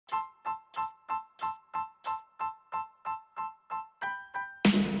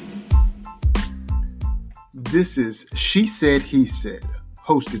This is She Said, He Said,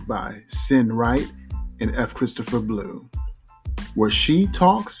 hosted by Sin Wright and F. Christopher Blue, where she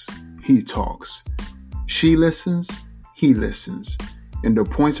talks, he talks. She listens, he listens, and their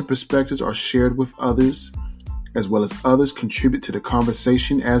points and perspectives are shared with others, as well as others contribute to the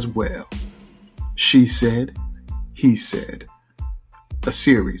conversation as well. She Said, He Said, a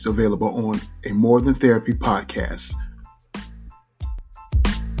series available on a More Than Therapy podcast.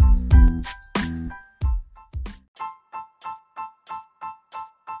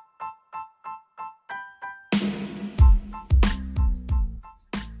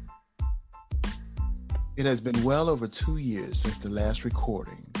 It has been well over 2 years since the last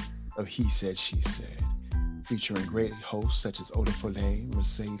recording of He Said, She Said, featuring great hosts such as Oda Foley,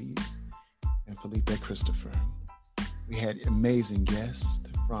 Mercedes, and Felipe Christopher. We had amazing guests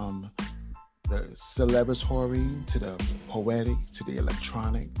from the celebratory to the poetic to the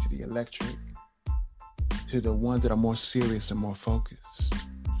electronic to the electric to the ones that are more serious and more focused.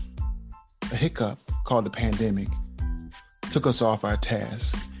 A hiccup called the pandemic took us off our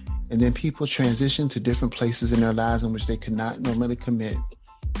task. And then people transitioned to different places in their lives in which they could not normally commit.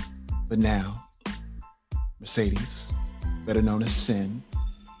 But now, Mercedes, better known as Sin,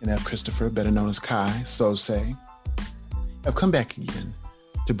 and F. Christopher, better known as Kai, so say, have come back again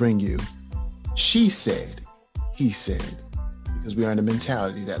to bring you She Said, He Said, because we are in the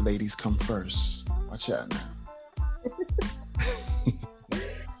mentality that ladies come first. Watch out now.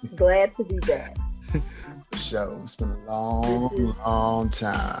 Glad to be back. Show. It's been a long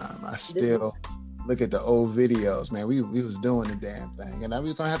time. I still look at the old videos, man. We was doing the damn thing, and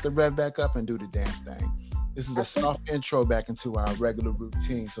we're gonna have to rev back up and do the damn thing. This is a soft intro back into our regular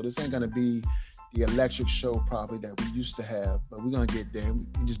routine, so this ain't gonna be the electric show probably that we used to have, but we're gonna get there. We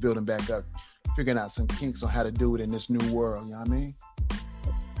just building back up, figuring out some kinks on how to do it in this new world. You know what I mean?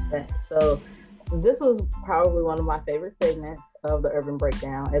 So this was probably one of my favorite segments of the Urban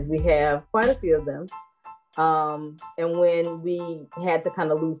Breakdown, as we have quite a few of them. And when we had to kind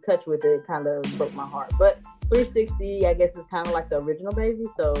of lose touch with it, it kind of broke my heart. But 360, I guess, is kind of like the original baby.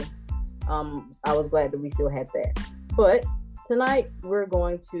 So I was glad that we still had that. But tonight, we're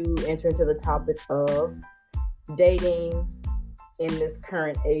going to enter into the topic of dating in this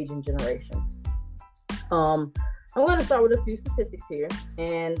current age and generation. I'm going to start with a few statistics here.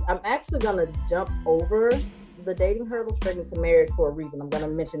 And I'm actually going to jump over the dating hurdle straight into marriage for a reason. I'm going to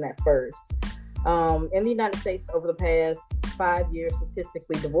mention that first. In the United States, over the past 5 years,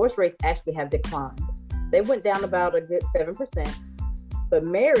 statistically, divorce rates actually have declined. They went down about a good 7%, but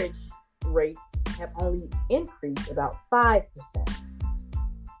marriage rates have only increased about 5%.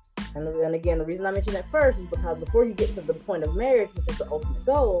 And again, the reason I mention that first is because before you get to the point of marriage, which is the ultimate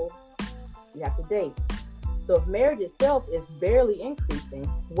goal, you have to date. So if marriage itself is barely increasing,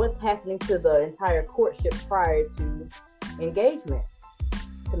 what's happening to the entire courtship prior to engagement,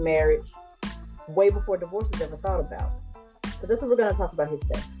 to marriage, way before divorce is ever thought about? So this is what we're going to talk about here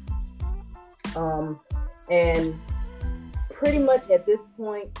today. And pretty much at this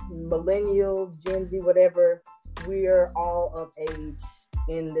point, millennials, Gen Z, whatever, we are all of age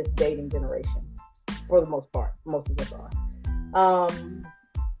in this dating generation, for the most part. Most of us are.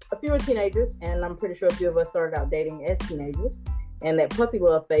 A few are teenagers, and I'm pretty sure a few of us started out dating as teenagers. And that puppy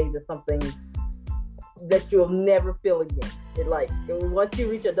love phase is something that you'll never feel again. Once you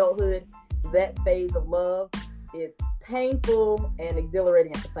reach adulthood, that phase of love is painful and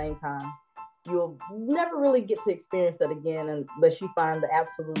exhilarating at the same time. You'll never really get to experience that again unless you find the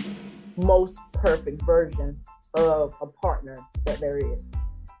absolute most perfect version of a partner that there is.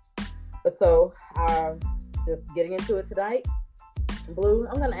 But so, just getting into it tonight, Blue,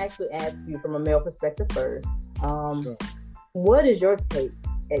 I'm going to actually ask you from a male perspective first. Sure. What is your take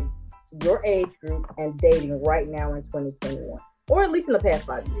at your age group and dating right now in 2021? Or at least in the past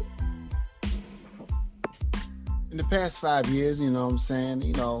 5 years? In the past 5 years, you know what I'm saying,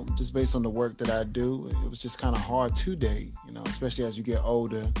 just based on the work that I do, it was just kind of hard to date, especially as you get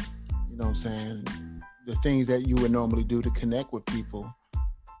older, you know what I'm saying? The things that you would normally do to connect with people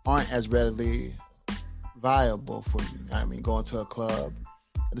aren't as readily viable for you. I mean, going to a club,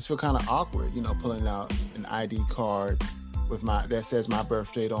 I just feel kind of awkward, pulling out an ID card that says my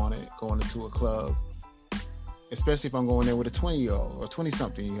birth date on it, going into a club. Especially if I'm going there with a 20-year-old or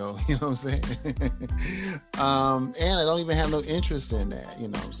 20-something-year-old, you know what I'm saying? And I don't even have no interest in that, you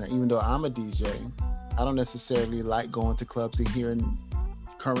know what I'm saying? Even though I'm a DJ, I don't necessarily like going to clubs and hearing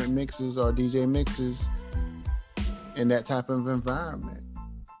current mixes or DJ mixes in that type of environment.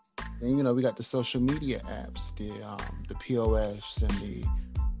 And, we got the social media apps, the POFs and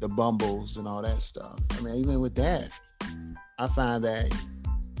the Bumbles and all that stuff. I mean, even with that, I find that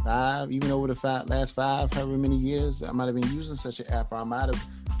 5, even over the last 5, however many years, I might have been using such an app, or I might have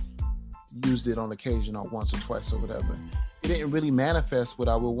used it on occasion or once or twice or whatever. It didn't really manifest what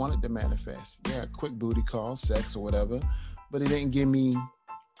I would want it to manifest. Yeah, quick booty call, sex or whatever, but it didn't give me,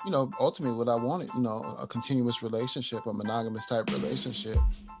 ultimately what I wanted, a continuous relationship, a monogamous type relationship,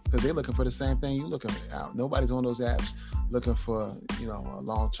 because they're looking for the same thing you're looking out. Nobody's on those apps looking for, a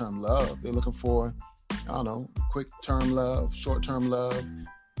long-term love. They're looking for, quick-term love, short-term love,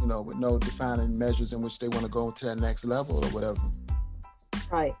 with no defining measures in which they want to go to that next level or whatever.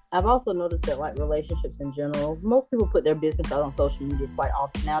 Right. I've also noticed that, like, relationships in general, most people put their business out on social media quite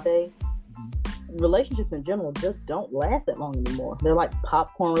often nowadays. Mm-hmm. Relationships in general just don't last that long anymore. They're like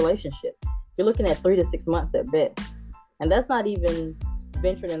popcorn relationships. You're looking at 3 to 6 months at best. And that's not even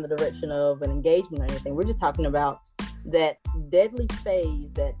venturing in the direction of an engagement or anything. We're just talking about that deadly phase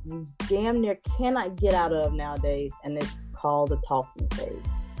that you damn near cannot get out of nowadays, and it's called the talking phase.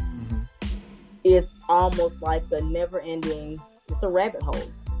 Mm-hmm. It's almost like a never-ending, it's a rabbit hole.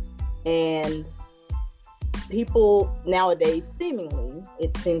 And people nowadays, seemingly,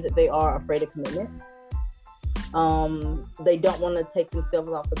 it seems that they are afraid of commitment. They don't want to take themselves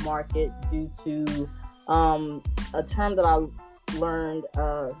off the market due to a term that I learned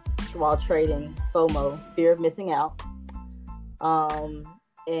while trading, FOMO, fear of missing out,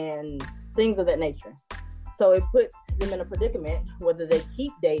 and things of that nature. So it puts them in a predicament whether they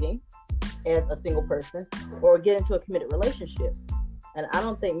keep dating as a single person or get into a committed relationship. And I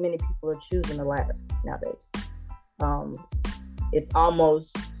don't think many people are choosing the latter nowadays. It's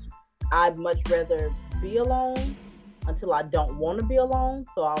almost, I'd much rather be alone until I don't want to be alone,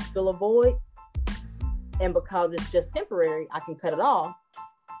 so I'll fill a void. And because it's just temporary, I can cut it off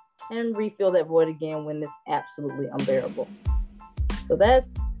and refill that void again when it's absolutely unbearable. So that's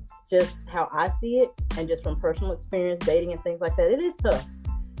just how I see it. And just from personal experience, dating and things like that, it is tough.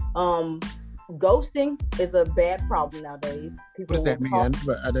 Ghosting is a bad problem nowadays. People, what does that mean?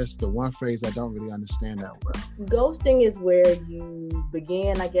 That's the one phrase I don't really understand that well. Ghosting is where you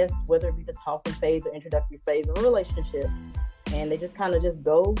begin, I guess, whether it be the talking phase or introductory phase of a relationship, and they just kind of just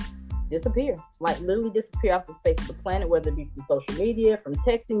go disappear, like literally disappear off the face of the planet, whether it be from social media, from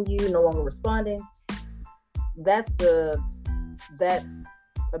texting you, no longer responding. That's a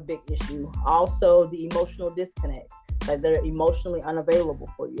big issue. Also, the emotional disconnect, like they're emotionally unavailable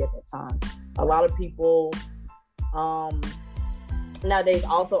for you at that time. A lot of people nowadays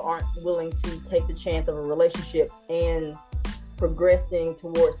also aren't willing to take the chance of a relationship and progressing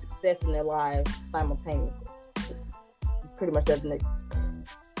towards success in their lives simultaneously. It pretty much doesn't exist.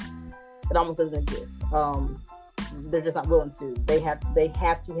 It almost doesn't exist. They're just not willing to. They have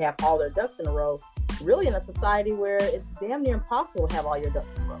to have all their ducks in a row, really, in a society where it's damn near impossible to have all your ducks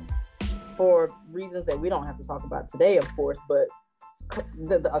in a row, for reasons that we don't have to talk about today, of course, but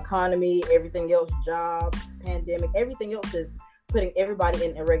the economy, everything else, jobs, pandemic, everything else is putting everybody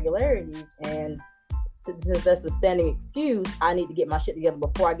in irregularities. And since that's a standing excuse, I need to get my shit together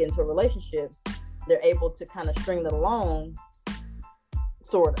before I get into a relationship, they're able to kind of string that along,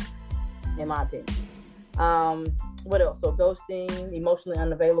 sort of, in my opinion. What else? So ghosting, emotionally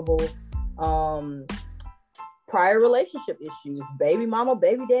unavailable, prior relationship issues, baby mama,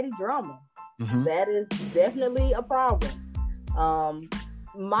 baby daddy drama. Mm-hmm. That is definitely a problem.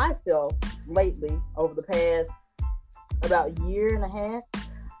 Myself, lately, over the past about year and a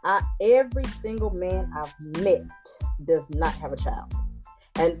half, every single man I've met does not have a child.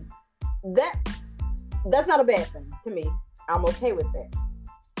 And that's not a bad thing to me. I'm okay with that.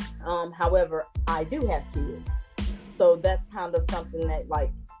 However, I do have kids. So that's kind of something that,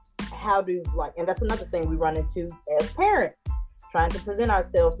 like, and that's another thing we run into as parents, trying to present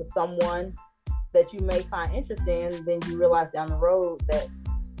ourselves to someone that you may find interesting, then you realize down the road that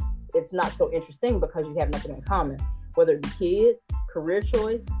it's not so interesting because you have nothing in common, whether it be kids, career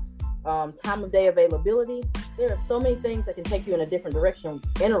choice, time of day availability. There are so many things that can take you in a different direction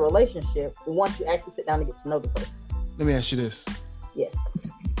in a relationship once you actually sit down and get to know the person. Let me ask you this. Yes.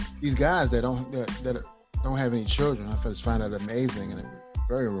 These guys that don't have any children, I just find that amazing and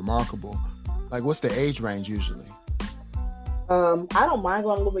very remarkable. Like, what's the age range usually? I don't mind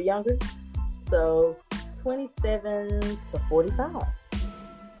going a little bit younger. So 27 to 45.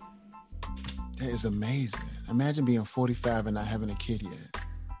 That is amazing. Imagine being 45 and not having a kid yet.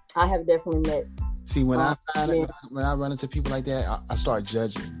 I have definitely met. See, when I run into people like that, I start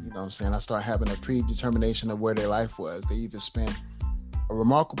judging. You know what I'm saying? I start having a predetermination of where their life was. They either spent a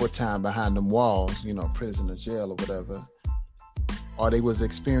remarkable time behind them walls, prison or jail or whatever, or they was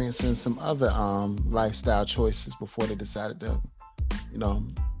experiencing some other lifestyle choices before they decided to,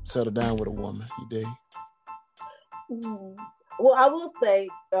 settle down with a woman. You dig? Well, I will say,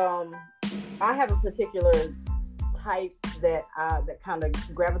 I have a particular type that kind of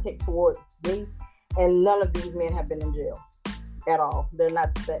gravitate towards me, and none of these men have been in jail at all. They're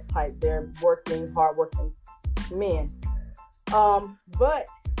not that type. They're working, hardworking men. But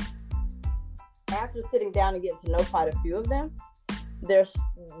after sitting down and getting to know quite a few of them, I'm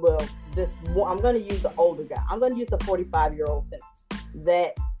going to use the older guy. I'm going to use the 45-year-old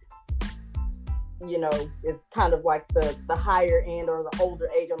that, you know, is kind of like the higher end or the older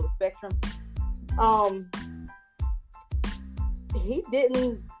age on the spectrum. He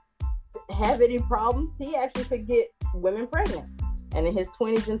didn't have any problems. He actually could get women pregnant. And in his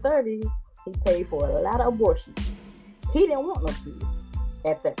 20s and 30s, he paid for a lot of abortions. He didn't want no kids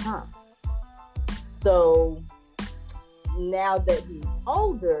at that time. So now that he's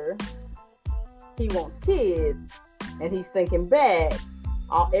older, he wants kids, and he's thinking back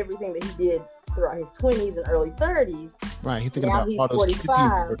on everything that he did throughout his 20s and early 30s. Right, he's thinking about all those 45. Kids he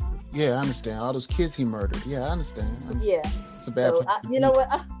murdered. Yeah, I understand. All those kids he murdered. Yeah, I understand. Yeah. It's a bad place. You know what?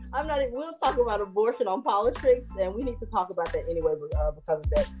 I'm not. We'll talk about abortion on politics, and we need to talk about that anyway because of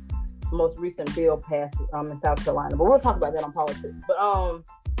that most recent bill passed in South Carolina. But we'll talk about that on politics. But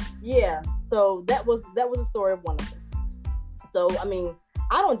yeah. So that was a story of one of them. So I mean,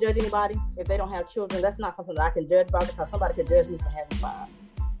 I don't judge anybody if they don't have children. That's not something that I can judge about, because somebody could judge me for having 5.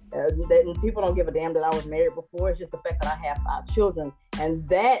 People don't give a damn that I was married before. It's just the fact that I have 5 children, and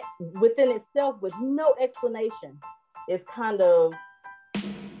that within itself, with no explanation, is kind of.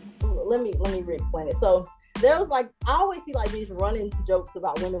 Let me re-explain it. So there was I always see these running jokes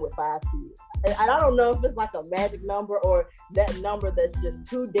about women with 5 kids. And I don't know if it's like a magic number or that number that's just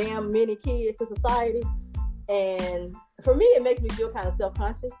too damn many kids to society. And for me, it makes me feel kind of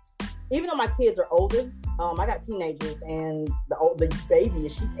self-conscious. Even though my kids are older, I got teenagers, and the baby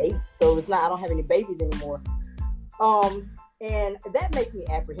she's 8, so it's not. I don't have any babies anymore. And that makes me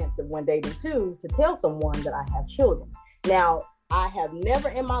apprehensive when dating too, to tell someone that I have children. Now, I have never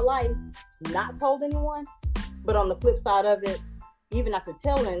in my life not told anyone, but on the flip side of it, even after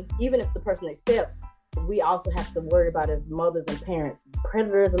telling, even if the person accepts, we also have to worry about as mothers and parents,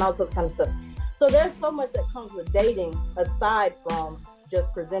 predators and all sorts of kind of stuff. So there's so much that comes with dating, aside from just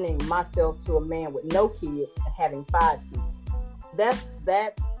presenting myself to a man with no kids and having 5 kids. That's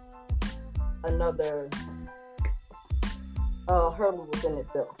another hurdle within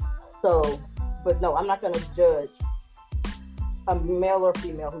itself. So, but no, I'm not going to judge a male or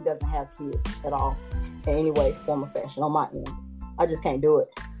female who doesn't have kids at all in any way, form, or fashion on my end. I just can't do it.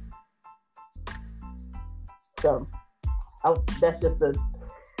 So that's just a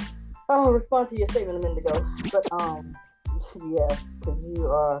response to your statement a minute ago. But yeah, because you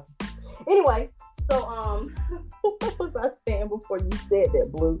are. Anyway, so what was I saying before you said that,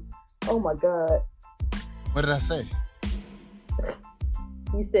 Blue? Oh my God. What did I say?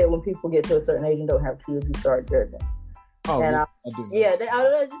 You said when people get to a certain age and don't have kids, you start judging. Oh, and I do. Yeah,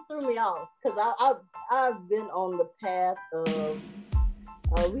 that just threw me off, because I've been on the path of.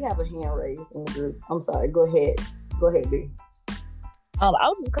 We have a hand raised in the group. I'm sorry. Go ahead, B. I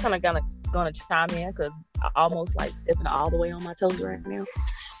was just kind of gonna chime in, because I almost stepping all the way on my toes right now.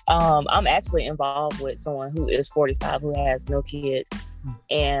 I'm actually involved with someone who is 45 who has no kids,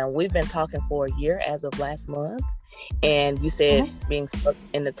 and we've been talking for a year as of last month. And you said it's being stuck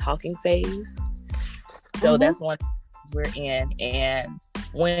in the talking phase, so that's one we're in. And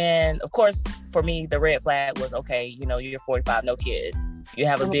when, of course, for me, the red flag was, okay, you're 45, no kids, you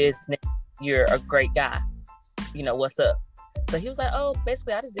have a business, you're a great guy, what's up? So he was like, oh,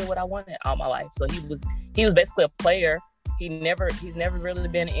 basically I just did what I wanted all my life. So he was basically a player. He's never really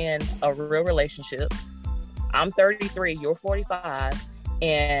been in a real relationship. I'm 33, you're 45,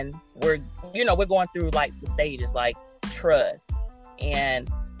 and we're going through the stages, like trust and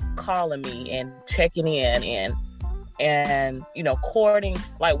calling me and checking in and courting.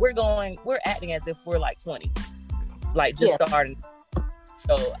 We're acting as if we're 20, starting.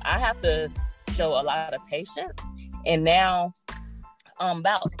 So I have to show a lot of patience. And now, I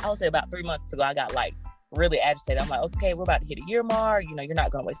would say about 3 months ago, I got really agitated. I'm like, okay, we're about to hit a year mark. You're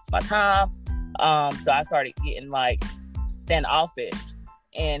not gonna waste my time. So I started getting standoffish.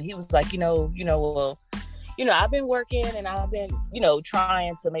 And he was like, well, I've been working and I've been,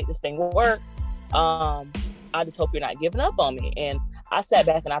 trying to make this thing work. I just hope you're not giving up on me. And I sat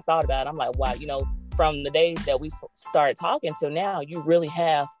back and I thought about it. I'm like, wow, from the days that we started talking till now, you really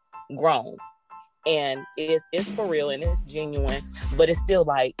have grown. And it's for real and it's genuine, but it's still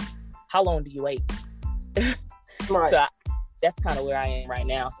how long do you wait? Right. So that's kind of where I am right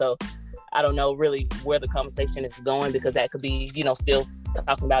now. So I don't know really where the conversation is going, because that could be, still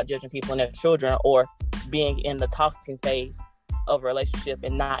talking about judging people and their children, or being in the talking phase of a relationship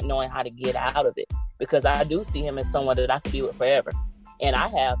and not knowing how to get out of it, because I do see him as someone that I could be with forever. And I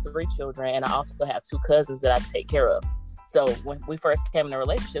have 3 children, and I also have 2 cousins that I take care of. So when we first came in a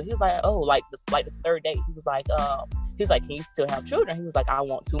relationship, he was like, oh, like the 3rd date, he was like, can you still have children? He was like, I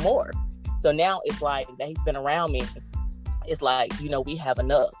want 2 more. So now it's like that he's been around me. It's like, we have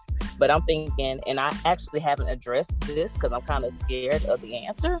enough. But I'm thinking, and I actually haven't addressed this because I'm kind of scared of the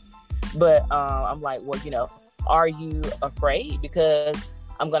answer. But I'm like, well, are you afraid because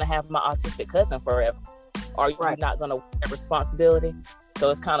I'm going to have my autistic cousin forever? Are you not going to take responsibility? So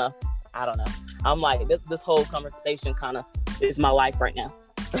it's kind of, I don't know. I'm like, this whole conversation kind of is my life right now.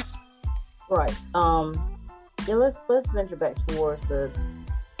 Right. Yeah, let's venture back towards the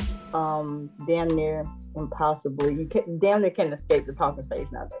damn near impossibly. You can damn near can't escape the talking stage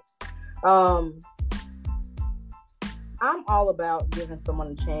nowadays. I'm all about giving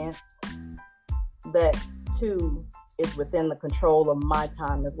someone a chance that too is within the control of my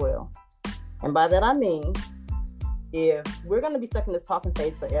time as well. And by that I mean, if we're going to be stuck in this talking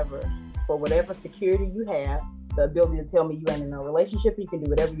phase forever, for whatever security you have, the ability to tell me you ain't in a relationship, you can do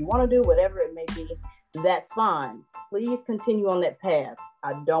whatever you want to do, whatever it may be, that's fine. Please continue on that path.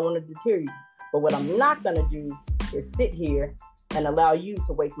 I don't want to deter you. But what I'm not going to do is sit here and allow you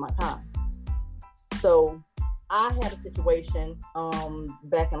to waste my time. So I had a situation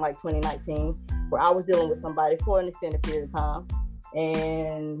back in like 2019 where I was dealing with somebody for an extended period of time.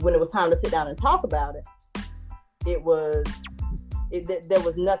 And when it was time to sit down and talk about it, there was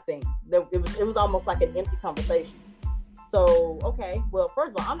nothing. It was almost like an empty conversation. So, okay, well,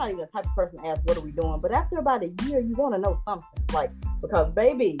 first of all, I'm not even the type of person to ask, what are we doing? But after about a year, you want to know something. Like, because,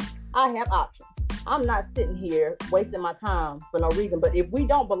 baby, I have options. I'm not sitting here wasting my time for no reason. But if we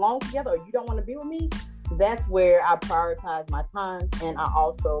don't belong together or you don't want to be with me, that's where I prioritize my time. And I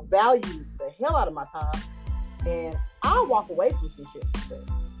also value the hell out of my time. And I'll walk away from some shit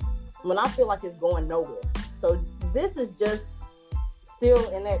when I feel like it's going nowhere. So this is just still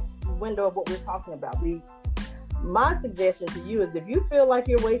in that window of what we're talking about. My suggestion to you is if you feel like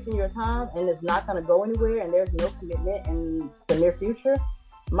you're wasting your time and it's not going to go anywhere and there's no commitment in the near future,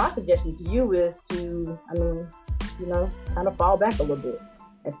 my suggestion to you is to, kind of fall back a little bit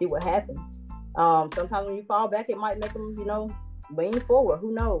and see what happens. Sometimes when you fall back, it might make them, lean forward.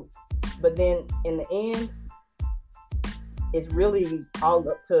 Who knows? But then in the end, it's really all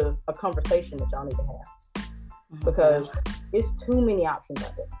up to a conversation that y'all need to have. Because it's too many options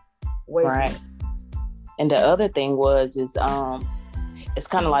out there. Right. And the other thing is it's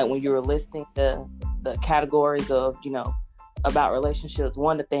kind of like when you were listing the categories of, about relationships,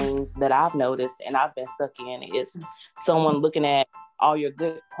 one of the things that I've noticed and I've been stuck in is someone looking at all your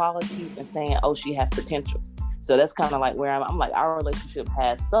good qualities and saying, oh, she has potential. So that's kind of like where I'm like, our relationship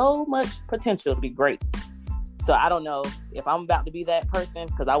has so much potential to be great. So I don't know if I'm about to be that person,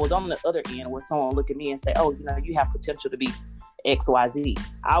 because I was on the other end where someone look at me and say, oh, you have potential to be XYZ.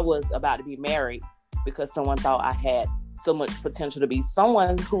 I was about to be married because someone thought I had so much potential to be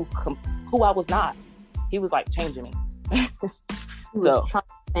someone who I was not. He was like changing me. So trying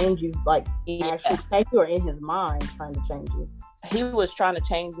to change you, like actually change you, or in his mind trying to change you? He was trying to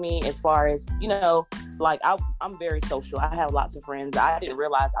change me as far as, like I'm very social. I have lots of friends. I didn't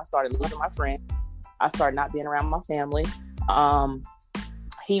realize I started losing my friends. I started not being around my family.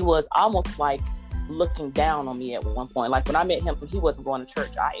 He was almost like looking down on me at one point. Like when I met him, he wasn't going to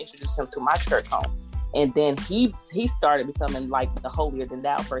church. I introduced him to my church home. And then he started becoming like the holier than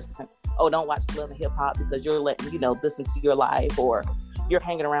thou person. Oh, don't watch Love and Hip Hop because you're letting, listen to your life, or you're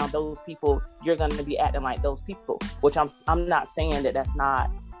hanging around those people. You're going to be acting like those people, which I'm not saying that that's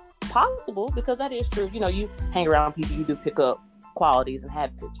not possible, because that is true. You hang around people, you do pick up qualities and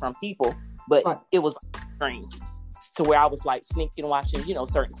habits from people. But it was strange to where I was like sneaking watching,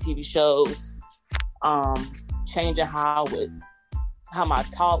 certain TV shows, changing how my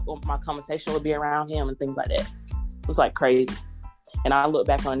talk or my conversation would be around him and things like that. It was like crazy. And I look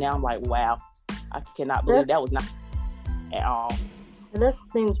back on it now, I'm like, wow, I cannot believe that was not at all. And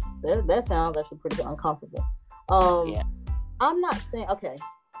that sounds actually pretty uncomfortable. Yeah. I'm not saying, okay,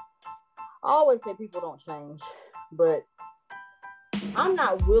 I always say people don't change, but I'm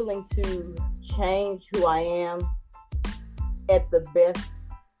not willing to change who I am at the best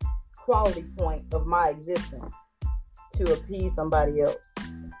quality point of my existence to appease somebody else.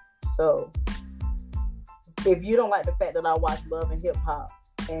 So if you don't like the fact that I watch Love and Hip Hop,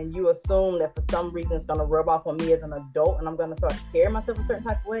 and you assume that for some reason it's going to rub off on me as an adult and I'm going to start to carry myself a certain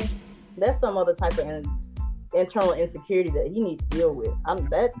type of way, that's some other type of internal insecurity that he needs to deal with.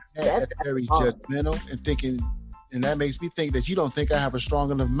 That's very judgmental and thinking. And that makes me think that you don't think I have a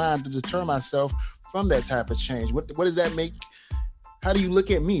strong enough mind to deter myself from that type of change. What does that make How do you look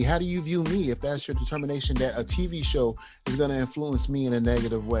at me? How do you view me if that's your determination that a TV show is going to influence me in a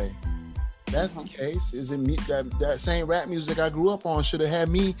negative way? That's the case. Is it me that same rap music I grew up on should have had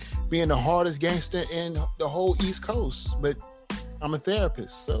me being the hardest gangster in the whole East Coast, but I'm a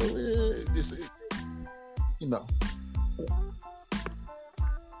therapist, so it's you know.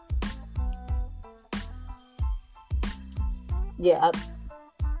 Yeah,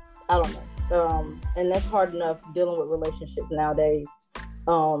 I don't know. And that's hard enough dealing with relationships nowadays.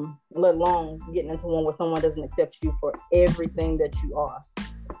 Let alone getting into one where someone doesn't accept you for everything that you are.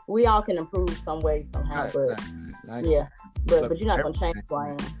 We all can improve some way somehow, but you're not gonna change who I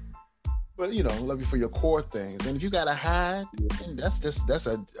am. But love you for your core things, and if you gotta hide, that's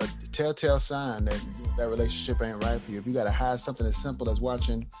a telltale sign that relationship ain't right for you. If you gotta hide something as simple as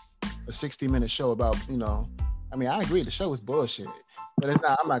watching a 60-minute show about, I mean, I agree the show is bullshit, but it's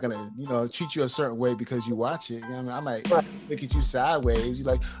not. I'm not gonna, treat you a certain way because you watch it. I might look at you sideways.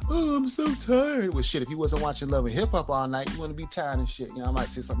 You're like, oh, I'm so tired. Well, shit, if you wasn't watching Love and Hip Hop all night, you wouldn't be tired and shit. I might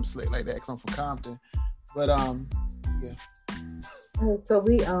say something slick like that because I'm from Compton. But yeah. So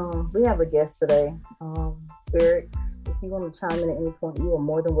we have a guest today, Eric. If you want to chime in at any point, you are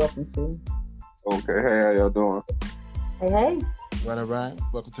more than welcome to. Okay, hey, how y'all doing? Hey. All right.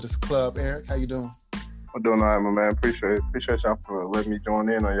 Welcome to this club, Eric. How you doing? I'm doing all right, my man. Appreciate y'all for letting me join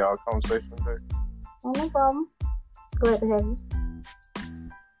in on y'all conversation today. Oh, no problem. Glad to have you.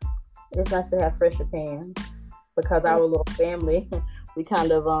 It's nice to have fresh opinions because our little family, we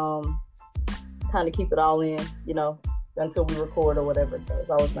kind of keep it all in, until we record or whatever. So it's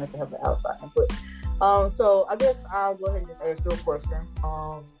always nice to have the outside input. So I guess I'll go ahead and just ask you a question.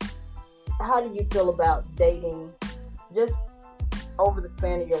 How do you feel about dating just over the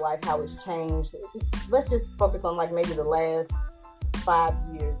span of your life, how it's changed? Let's just focus on like maybe the last 5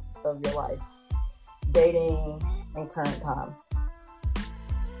 years of your life, dating in current time.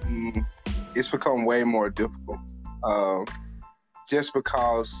 It's become way more difficult. Just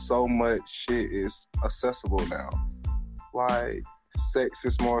because so much shit is accessible now. Like, sex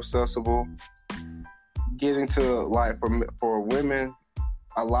is more accessible. Getting to, like, for women,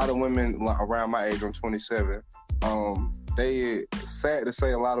 a lot of women around my age, I'm 27, they, sad to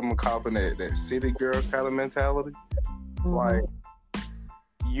say, a lot of them are copying that city girl kind of mentality. Mm-hmm. Like,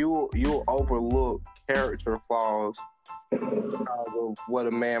 you'll overlook character flaws because of what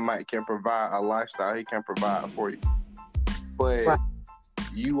a man can provide, a lifestyle he can provide for you. But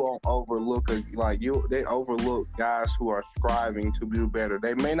you won't overlook they overlook guys who are striving to do better.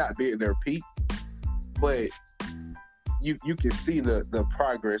 They may not be at their peak, but you can see the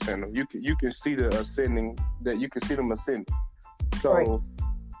progress in them. You can see the ascending, that you can see them ascending. So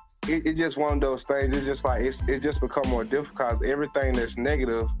it's just one of those things. It's just like it's just become more difficult because everything that's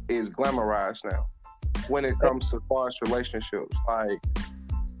negative is glamorized now when it comes to far as relationships. Like,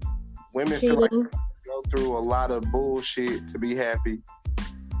 women feel like they go through a lot of bullshit to be happy.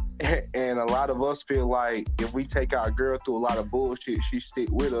 And a lot of us feel like if we take our girl through a lot of bullshit, she stick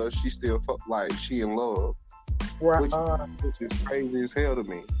with us, she still like she in love. Right. Which is crazy as hell to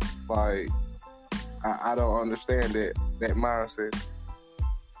me. Like, I don't understand that mindset.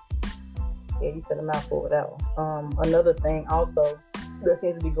 Yeah, you said a mouthful with that one. Another thing also that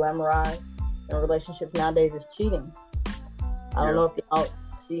seems to be glamorized in relationships nowadays is cheating. I don't know if y'all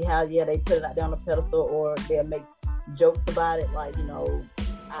see how they put it out there on a pedestal, or they'll make jokes about it, like,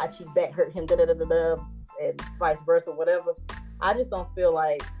 I cheat back, hurt him, and vice versa, whatever. I just don't feel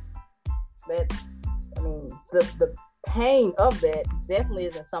like that. I mean, the pain of that definitely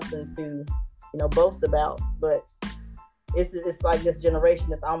isn't something to, boast about. But it's like this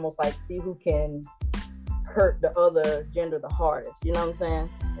generation. It's almost like see who can hurt the other gender the hardest. You know what I'm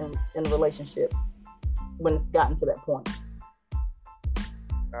saying? In a relationship when it's gotten to that point.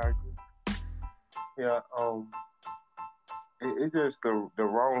 I agree. Yeah. It's just the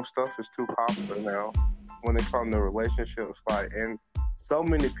wrong stuff is too popular now when it comes to relationships. Like, and so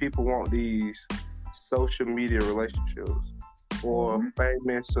many people want these social media relationships or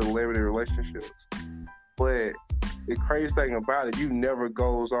famous celebrity relationships. But the crazy thing about it, you never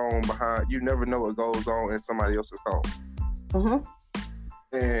know what goes on in somebody else's home.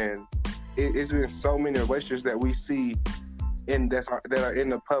 Mm-hmm. And it's been so many relationships that we see that are in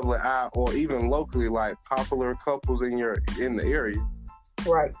the public eye, or even locally, like popular couples in the area.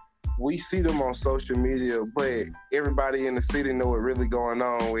 Right. We see them on social media, but everybody in the city know what really going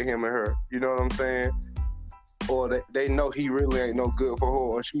on with him and her. You know what I'm saying? Or they know he really ain't no good for her,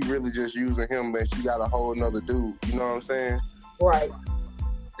 or she really just using him, but she got a whole nother dude. You know what I'm saying? Right.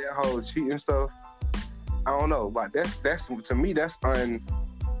 That whole cheating stuff, I don't know. Like that's to me, that's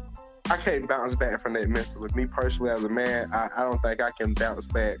I can't bounce back from that mentally. Me personally, as a man, I don't think I can bounce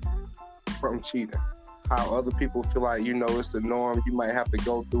back from cheating. How other people feel like, you know, it's the norm. You might have to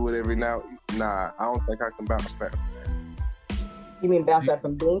go through it every now. Nah, I don't think I can bounce back from that. You mean bounce back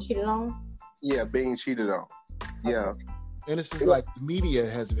from being cheated on? Yeah, being cheated on. Yeah. And it's just like the media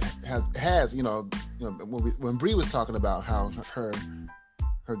has you know when Bree was talking about how her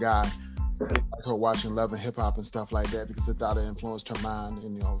guy, like her watching Love and Hip Hop and stuff like that because it thought it influenced her mind,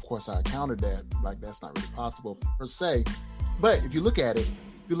 and you know, of course I countered that, like that's not really possible per se. But if you look at it,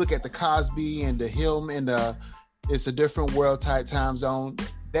 if you look at the Cosby and the Hilm and the It's a Different World type time zone,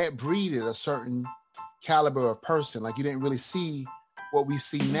 that breeded a certain caliber of person. Like you didn't really see what we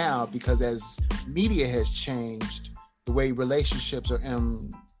see now, because as media has changed, the way relationships are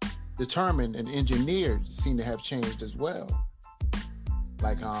determined and engineered seem to have changed as well.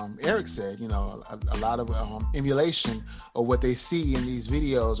 Like Eric said, you know, a lot of emulation of what they see in these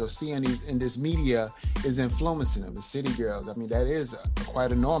videos or see in this media is influencing them. The City Girls, I mean, that is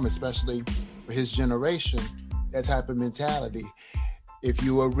quite a norm, especially for his generation, that type of mentality. If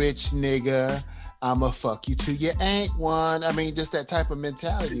you a rich nigga, I'ma fuck you till you ain't one. I mean, just that type of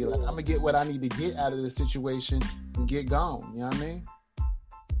mentality. Like, I'm gonna get what I need to get out of the situation and get gone. You know what I mean?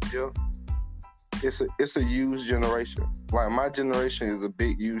 Yeah. It's a used generation. Like, my generation is a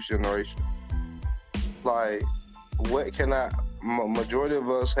big used generation. Like, what can majority of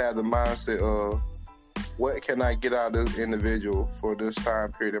us have the mindset of, what can I get out of this individual for this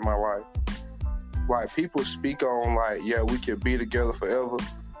time period in my life? Like, people speak on, like, yeah, we could be together forever,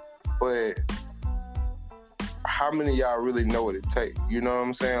 but how many of y'all really know what it takes? You know what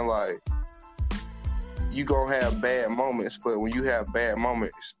I'm saying? Like, you gonna have bad moments, but when you have bad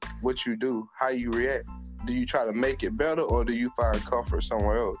moments, what you do, how you react? Do you try to make it better, or do you find comfort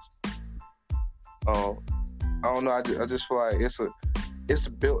somewhere else? I don't know. I just feel like it's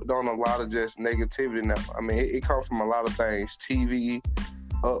built on a lot of just negativity now. I mean, it comes from a lot of things: TV,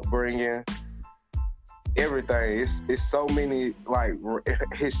 upbringing, everything. It's so many, like,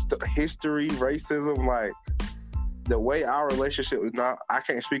 history, racism, like. The way our relationship is now, I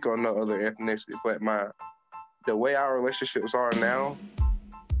can't speak on no other ethnicity, but the way our relationships are now,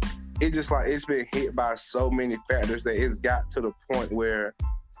 it just like, it's been hit by so many factors that it's got to the point where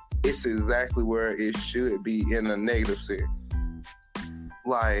it's exactly where it should be in a negative sense.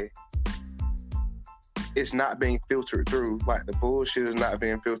 Like, it's not being filtered through. Like, the bullshit is not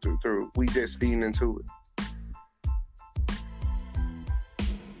being filtered through. We just feeding into it.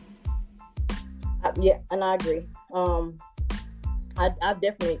 Yeah, and I agree. I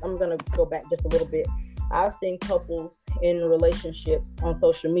definitely, I'm gonna go back just a little bit. I've seen couples in relationships on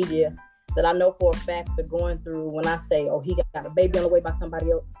social media that I know for a fact are going through, when I say, oh, he got a baby on the way by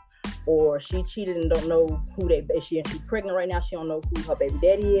somebody else, or she cheated and don't know who she's pregnant right now, she don't know who her baby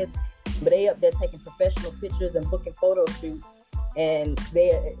daddy is, but they up there taking professional pictures and booking photo shoots, and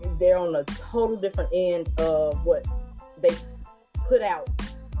they're on a total different end of what they put out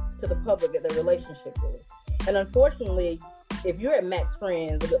to the public that their relationship is. And unfortunately, if you're at max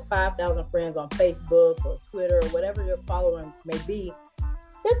friends, with 5,000 friends on Facebook or Twitter or whatever your following may be,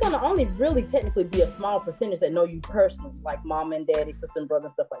 there's going to only really technically be a small percentage that know you personally, like mom and daddy, sister and brother,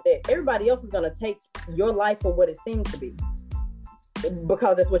 and stuff like that. Everybody else is going to take your life for what it seems to be,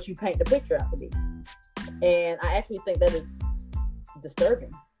 because that's what you paint the picture out to be. And I actually think that is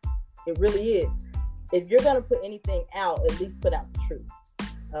disturbing. It really is. If you're going to put anything out, at least put out the truth.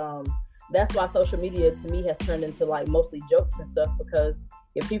 That's why social media to me has turned into like mostly jokes and stuff, because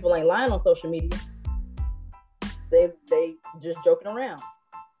if people ain't lying on social media, they just joking around,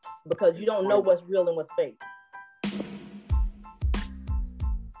 because you don't know what's real and what's fake.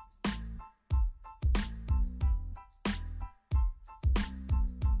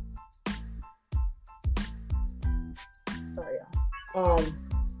 Sorry, y'all.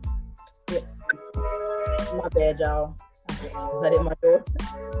 Yeah. My bad, y'all. I hit my door.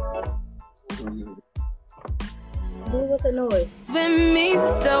 What's that noise? Been me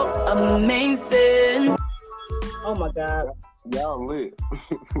so amazing. Oh my God. Y'all lit.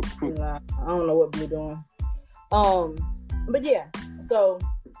 Nah, I don't know what we're doing. But yeah, so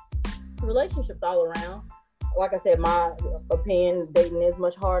relationships all around. Like I said, my opinion, dating is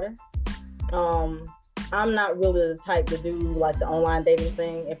much harder. I'm not really the type to do like the online dating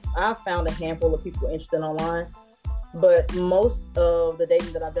thing. If I've found a handful of people interested online, but most of the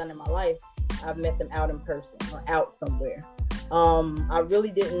dating that I've done in my life, I've met them out in person or out somewhere. I really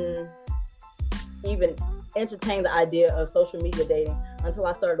didn't even entertain the idea of social media dating until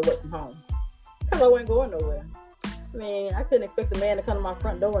I started to work from home, because I wasn't going nowhere. I mean, I couldn't expect a man to come to my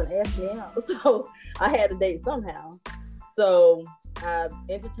front door and ask me out, so I had to date somehow. So I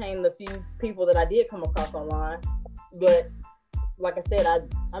entertained the few people that I did come across online, but like I said,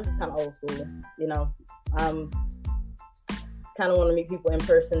 I'm just kind of old school. You know, I'm kind of want to meet people in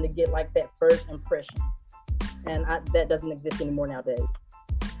person to get like that first impression, and that doesn't exist anymore nowadays.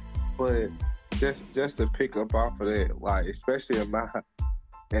 But just to pick up off of that, like especially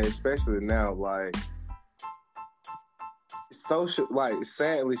now, like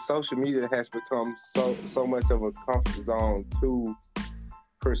sadly, social media has become so much of a comfort zone to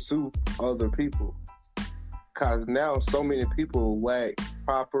pursue other people. Cause now so many people lack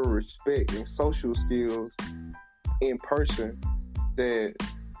proper respect and social skills in person that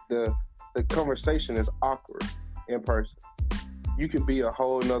the conversation is awkward in person. You can be a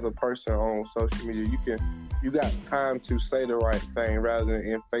whole nother person on social media. You got time to say the right thing rather than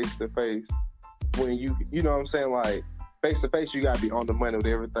in face to face. When you know what I'm saying, like face to face, you gotta be on the money with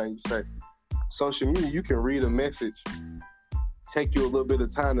everything you say. Social media, you can read a message, take you a little bit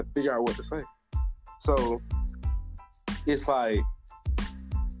of time to figure out what to say. So it's like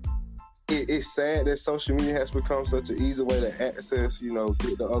it's sad that social media has become such an easy way to access,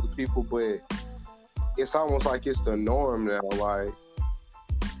 get to other people, but it's almost like it's the norm now. Like,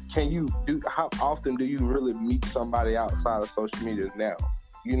 how often do you really meet somebody outside of social media now?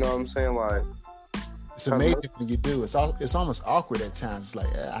 You know what I'm saying? Like, it's amazing when you do. It's almost awkward at times. It's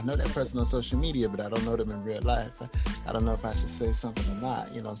like, I know that person on social media, but I don't know them in real life. I don't know if I should say something or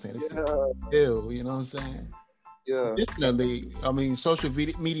not. You know what I'm saying? It's ill, you know what I'm saying? Yeah. Additionally, I mean, social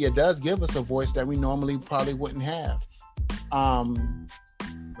media does give us a voice that we normally probably wouldn't have.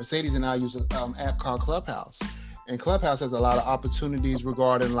 Mercedes and I use an app called Clubhouse. And Clubhouse has a lot of opportunities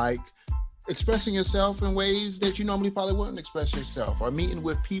regarding like expressing yourself in ways that you normally probably wouldn't express yourself, or meeting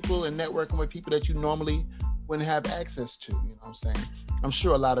with people and networking with people that you normally wouldn't have access to. You know what I'm saying? I'm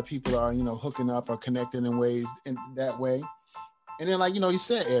sure a lot of people are, hooking up or connecting in ways in that way. And then like, you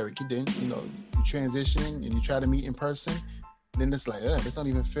said, Eric, you transition and you try to meet in person. And then it's like, this don't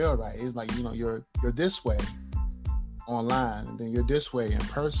even feel right. It's like, you're this way online and then you're this way in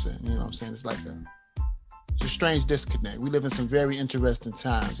person. You know what I'm saying? It's like it's a strange disconnect. We live in some very interesting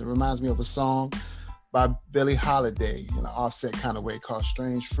times. It reminds me of a song by Billie Holiday in an Offset kind of way called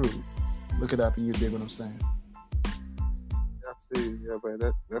Strange Fruit. Look it up and you dig what I'm saying. Yeah, but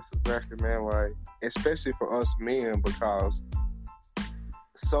that's exactly, man, like, especially for us men, because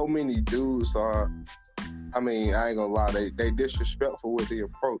so many dudes are, I mean, I ain't gonna lie, they disrespectful with the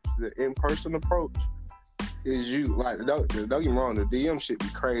approach. The in-person approach is like, don't get me wrong, the DM shit be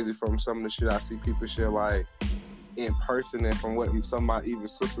crazy from some of the shit I see people share, like, in person, and from what some of my even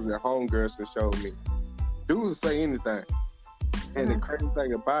sisters and homegirls have showed me. Dudes will say anything. And the crazy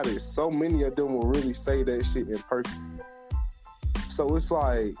thing about it is so many of them will really say that shit in person. So it's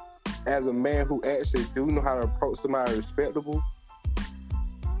like, as a man who actually do know how to approach somebody respectable,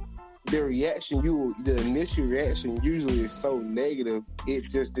 the initial reaction usually is so negative, it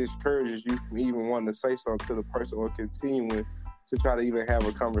just discourages you from even wanting to say something to the person or continuing to try to even have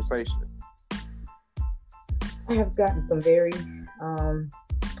a conversation. I have gotten some very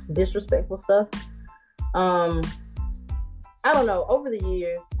disrespectful stuff. I don't know, over the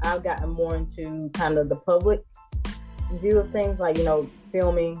years, I've gotten more into kind of the public view of things, like,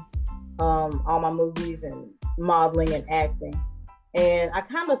 filming all my movies and modeling and acting. And I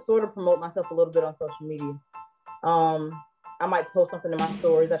kind of sort of promote myself a little bit on social media. I might post something in my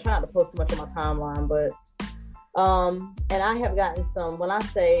stories. I try not to post too much on my timeline, but and I have gotten some, when I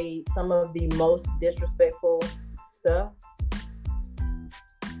say some of the most disrespectful stuff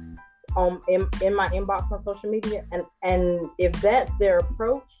in my inbox on social media, and if that's their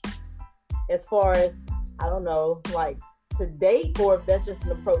approach as far as, I don't know, like to date, or if that's just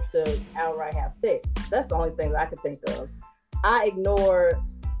an approach to outright have sex, that's the only thing that I can think of. I ignore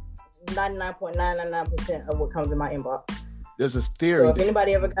 99.999% of what comes in my inbox. There's this theory. So if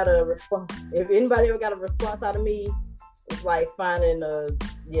anybody ever got a response out of me, it's like finding a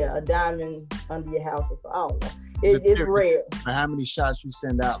diamond under your house or something. I don't know. It's rare. How many shots you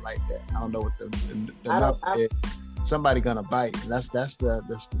send out like that? I don't know what the number is. Somebody gonna bite. That's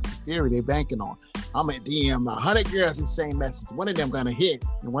the theory they banking on. I'm at DM 100 girls the same message. One of them gonna hit,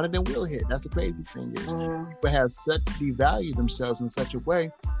 and one of them will hit. That's the crazy thing is people have devalued themselves in such a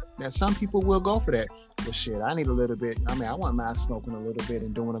way that some people will go for that. Well, shit, I need a little bit. I mean, I wouldn't mind smoking a little bit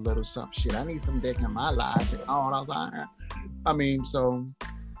and doing a little something. Shit, I need some dick in my life. And all I was like, I mean, so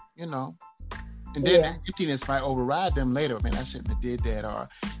and then the emptiness might override them later. Man, I shouldn't have did that. Or,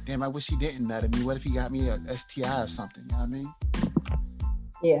 damn, I wish he didn't nut at me. What if he got me a STI or something? You know what I mean?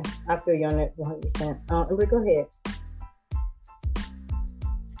 Yeah, I feel you on that 100%. Amber, go ahead.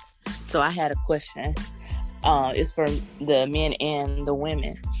 So I had a question. It's for the men and the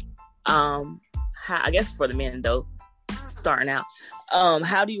women. I guess for the men though, starting out.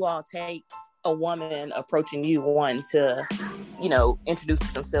 How do you all take a woman approaching you wanting to, introduce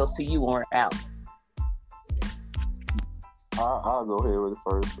themselves to you or out? I'll go ahead with it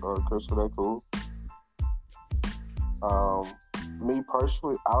first. Crystal, that cool. Me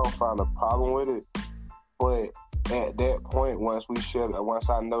personally, I don't find a problem with it. But at that point, once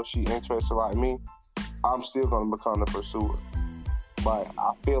I know she interested like me, I'm still gonna become the pursuer. Like,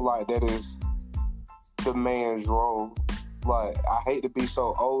 I feel like that is the man's role. Like, I hate to be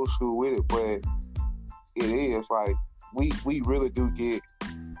so old school with it, but it is. Like, we really do get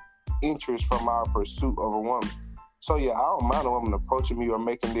interest from our pursuit of a woman. So yeah, I don't mind a woman approaching me or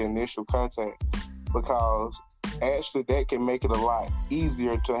making the initial contact, because actually that can make it a lot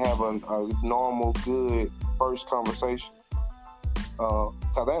easier to have a normal, good first conversation. Cause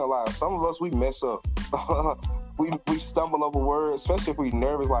I ain't gonna lie, some of us, we mess up. we stumble over words, especially if we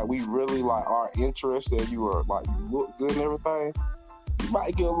nervous, like we really like are interested, you are like, you look good and everything. You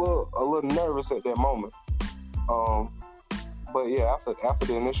might get a little nervous at that moment. But yeah, after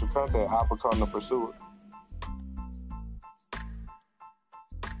the initial contact, I become the pursuer.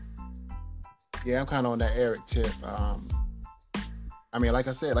 Yeah, I'm kind of on that Eric tip. I mean, like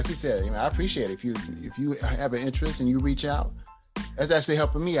you said, I appreciate it. If you have an interest and you reach out, that's actually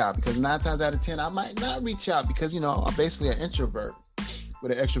helping me out, because 9 times out of 10, I might not reach out because, I'm basically an introvert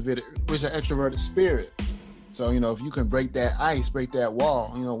with an extroverted spirit. So, if you can break that ice, break that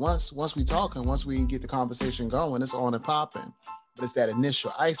wall, once we talk and once we get the conversation going, it's on and popping. But it's that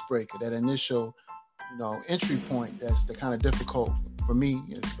initial icebreaker, that initial, entry point that's the kind of difficult for me,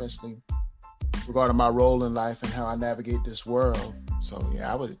 especially regarding my role in life and how I navigate this world. So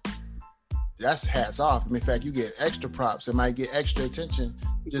yeah, that's hats off. I mean, in fact, you get extra props. It might get extra attention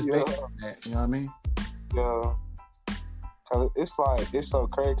just based on that. You know what I mean? Yeah. Cause it's so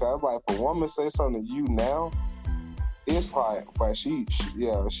crazy. Cause like, if a woman say something to you now, it's like she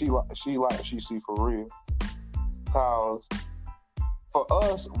see for real. Cause for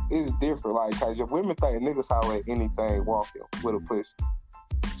us, it's different. Like, cause if women think niggas holler at anything walking with a pussy.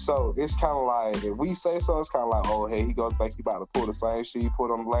 So it's kind of like, if we say something, it's kind of like, oh, hey, he gonna think he about to pull the same shit he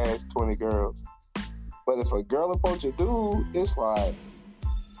put on the last 20 girls. But if a girl approach a dude, it's like,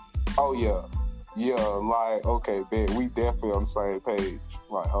 oh yeah, like, okay, bet, we definitely on the same page.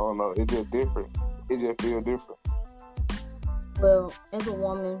 Like, I don't know, it's just different. It just feel different. Well, as a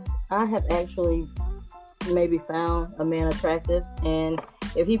woman, I have actually maybe found a man attractive, and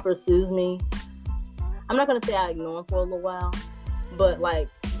if he pursues me, I'm not gonna say I ignore him for a little while, but like,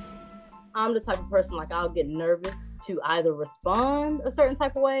 I'm the type of person, like, I'll get nervous to either respond a certain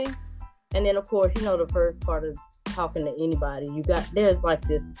type of way, and then of course, the first part of talking to anybody, there's like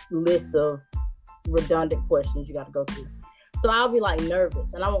this list of redundant questions you got to go through. So I'll be like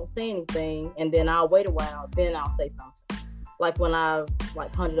nervous and I won't say anything, and then I'll wait a while, then I'll say something. Like when I've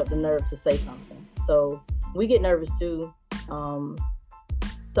like conjured up the nerve to say something. So we get nervous too.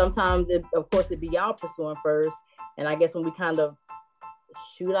 Sometimes, of course, it'd be y'all pursuing first, and I guess when we kind of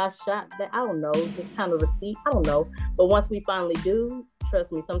shoot our shot, that I don't know, just kind of receipt, I don't know. But once we finally do,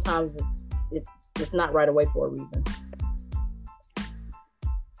 trust me, sometimes it's not right away for a reason.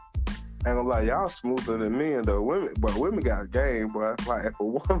 Ain't gonna lie, y'all smoother than men though. Women got game, boy. Like,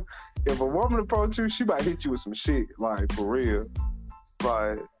 if a woman approach you, she might hit you with some shit, like, for real.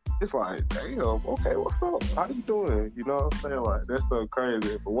 Like, it's like, damn, okay, what's up? How you doing? You know what I'm saying? Like, that stuff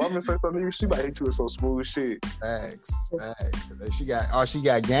crazy. If a woman say something to you, she might hit you with some smooth shit. Facts. She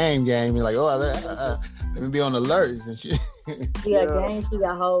got game. You're like, let me be on alert and shit. She got game, she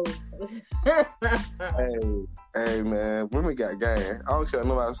got hoes. Hey, man, women got game. I don't care what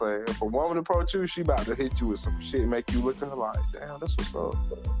nobody say. If a woman approach you, she about to hit you with some shit, make you look at her like, damn, that's what's up.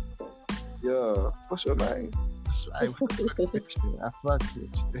 Yeah, what's your name? That's right. I fucks with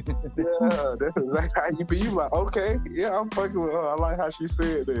you. Yeah, that's exactly how you be. You like, okay, yeah, I'm fucking with her. I like how she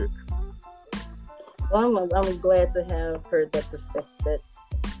said that. Well, I'm glad to have heard that perspective. That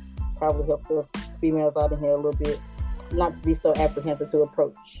probably helps us females out in here a little bit, not to be so apprehensive to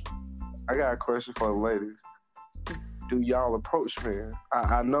approach. I got a question for the ladies. Do y'all approach men?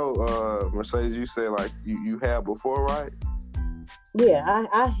 I know, Mercedes, you said like you have before, right? Yeah,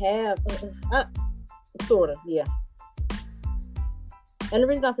 I have. Sort of, yeah. And the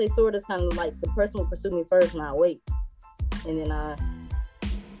reason I say sort of is kind of like the person will pursue me first and I wait. And then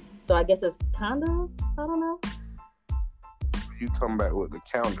so I guess it's kind of, I don't know. You come back with the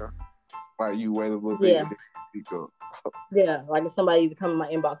counter. Like you wait a little bit and then you go. Yeah, like if somebody either come in my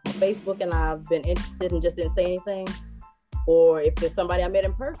inbox on Facebook and I've been interested and just didn't say anything, or if there's somebody I met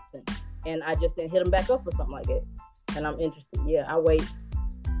in person and I just didn't hit them back up for something like that. And I'm interested. Yeah, I wait.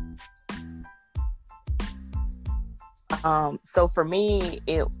 So for me,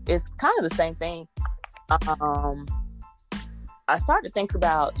 it's kind of the same thing. I started to think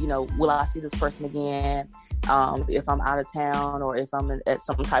about, will I see this person again if I'm out of town, or if I'm at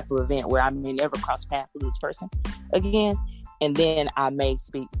some type of event where I may never cross paths with this person again, and then I may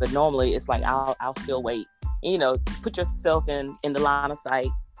speak. But normally it's like I'll still wait. Put yourself in the line of sight.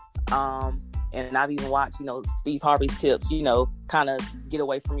 And I've even watched, Steve Harvey's tips, kind of get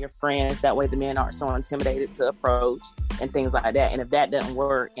away from your friends. That way the men aren't so intimidated to approach and things like that. And if that doesn't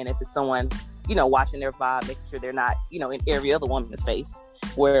work, and if it's someone, watching their vibe, making sure they're not, in every other woman's face,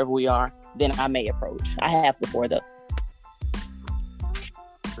 wherever we are, then I may approach. I have before, though.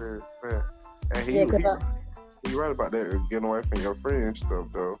 And he right about that, getting away from your friends stuff,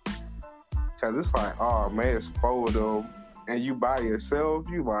 though. Because it's like, oh, man, it's four of them. And you by yourself,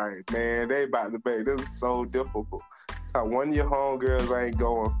 you like, man, they about to make this is so difficult. Cause one of your homegirls ain't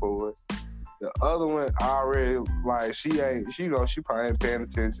going for it. The other one already, like, she probably ain't paying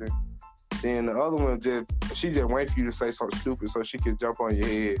attention. Then the other one she just wait for you to say something stupid so she can jump on your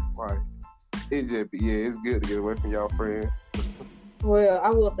head. Like, it's good to get away from y'all friends. Well, I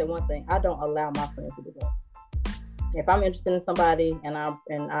will say one thing. I don't allow my friends to do that. If I'm interested in somebody and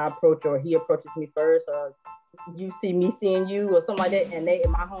I approach, or he approaches me first, or you see me seeing you or something like that, and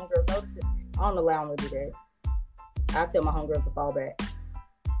my homegirls notice it, I don't allow them to do that. I tell my homegirls to fall back.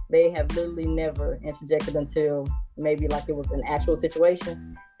 They have literally never interjected until maybe like it was an actual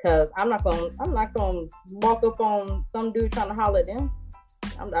situation. Cause I'm not gonna walk up on some dude trying to holler at them.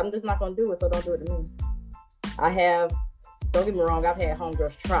 I'm just not gonna do it. So don't do it to me. Don't get me wrong, I've had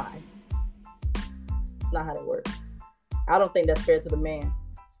homegirls try. It's not how that works. I don't think that's fair to the man.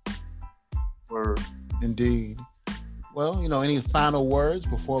 Indeed. Well, any final words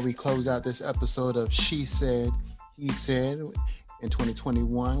before we close out this episode of She Said, He Said in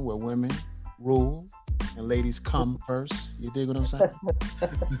 2021, where women rule and ladies come first? You dig what I'm saying?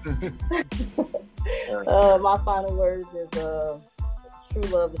 My final words is true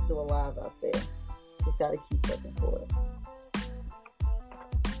love is still alive out there. Just gotta keep looking for it.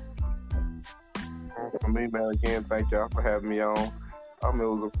 For me, man, again, thank y'all for having me on. It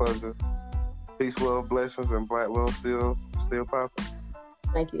was a pleasure. Peace, love, blessings, and Black love still popping.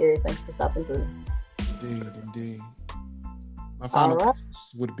 Thank you, Eric. Thanks for stopping through. Indeed. My final words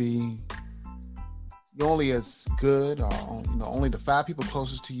would be: you're only as good, or only the 5 people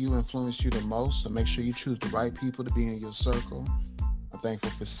closest to you influence you the most. So make sure you choose the right people to be in your circle. I'm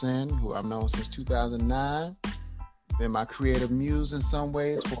thankful for Sin, who I've known since 2009. Been my creative muse in some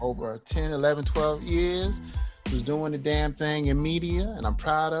ways for over 10, 11, 12 years. Who's doing the damn thing in media, and I'm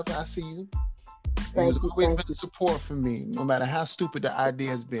proud of it. I see you. There's always been support for me, no matter how stupid the idea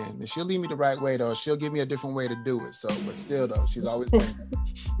has been. And she'll lead me the right way, though. She'll give me a different way to do it. But still, though, she's always been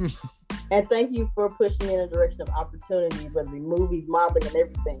there. And thank you for pushing me in the direction of opportunity, whether it be movies, modeling, and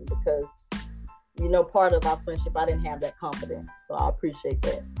everything, because, part of our friendship, I didn't have that confidence. So I appreciate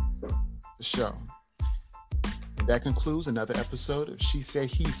that. For sure. And that concludes another episode of She Said,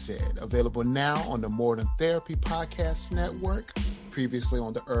 He Said, available now on the More Than Therapy Podcast Network, previously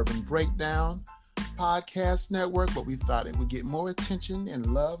on the Urban Breakdown Podcast Network, but we thought it would get more attention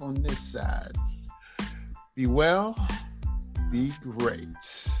and love on this side. Be well, be great.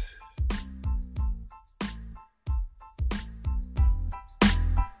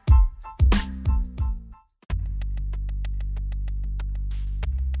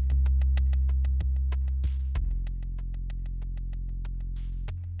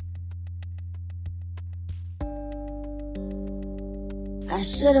 I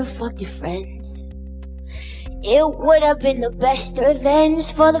should have fucked your friends. It would have been the best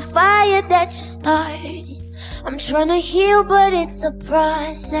revenge for the fire that you started. I'm trying to heal, but it's a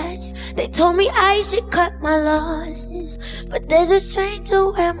process. They told me I should cut my losses, but there's a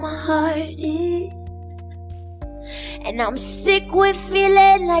stranger where my heart is. And I'm sick with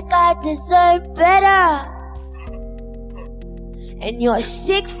feeling like I deserve better. And you're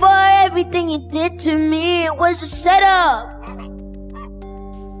sick for everything you did to me. It was a setup.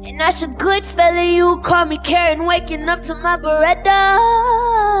 And that's a good fella, you call me Karen, waking up to my Beretta.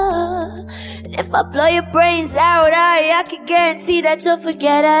 And if I blow your brains out, I can guarantee that you'll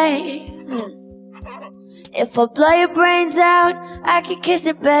forget it. If I blow your brains out, I can kiss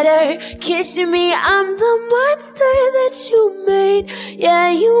it better. Kissing me, I'm the monster that you made.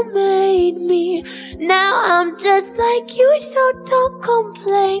 Yeah, you made me. Now I'm just like you, so don't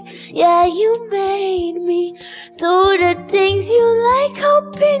complain. Yeah, you made me do the things you like,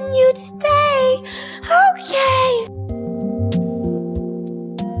 hoping you'd stay. Okay.